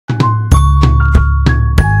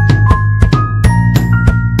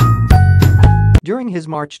During his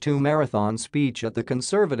March 2 marathon speech at the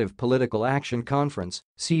Conservative Political Action Conference,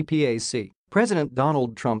 CPAC, President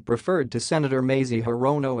Donald Trump referred to Senator Mazie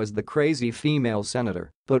Hirono as the crazy female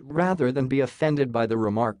senator, but rather than be offended by the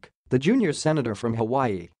remark, the junior senator from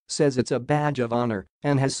Hawaii says it's a badge of honor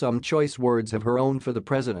and has some choice words of her own for the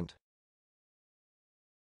president.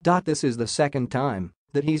 "This is the second time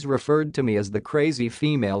that he's referred to me as the crazy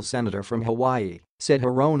female senator from Hawaii," said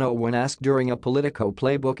Hirono when asked during a Politico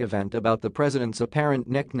Playbook event about the president's apparent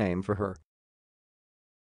nickname for her.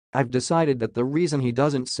 "I've decided that the reason he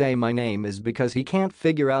doesn't say my name is because he can't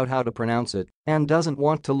figure out how to pronounce it and doesn't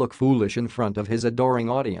want to look foolish in front of his adoring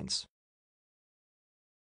audience."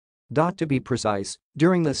 To be precise,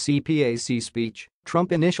 during the CPAC speech,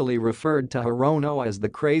 Trump initially referred to Hirono as the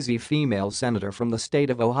crazy female senator from the state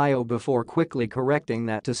of Ohio before quickly correcting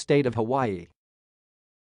that to state of Hawaii.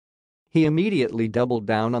 He immediately doubled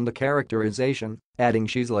down on the characterization, adding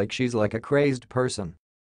she's like a crazed person.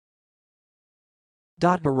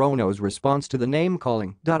 Hirono's response to the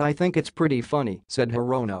name-calling, "I think it's pretty funny," said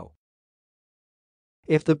Hirono.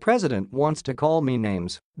 "If the president wants to call me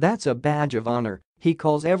names, that's a badge of honor. He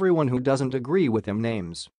calls everyone who doesn't agree with him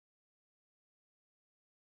names."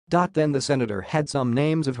 Then the senator had some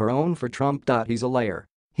names of her own for Trump. "He's a liar.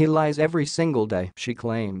 He lies every single day," she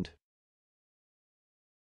claimed.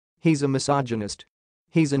 "He's a misogynist.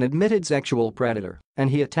 He's an admitted sexual predator,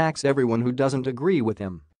 and he attacks everyone who doesn't agree with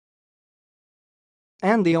him.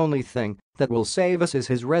 And the only thing that will save us is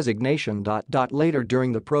his resignation." Later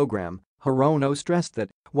during the program, Hirono stressed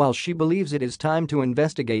that, while she believes it is time to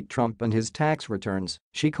investigate Trump and his tax returns,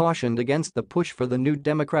 she cautioned against the push for the new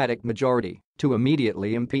Democratic majority to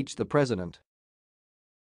immediately impeach the president.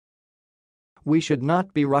 "We should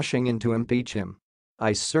not be rushing in to impeach him.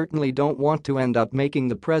 I certainly don't want to end up making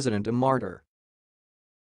the president a martyr,"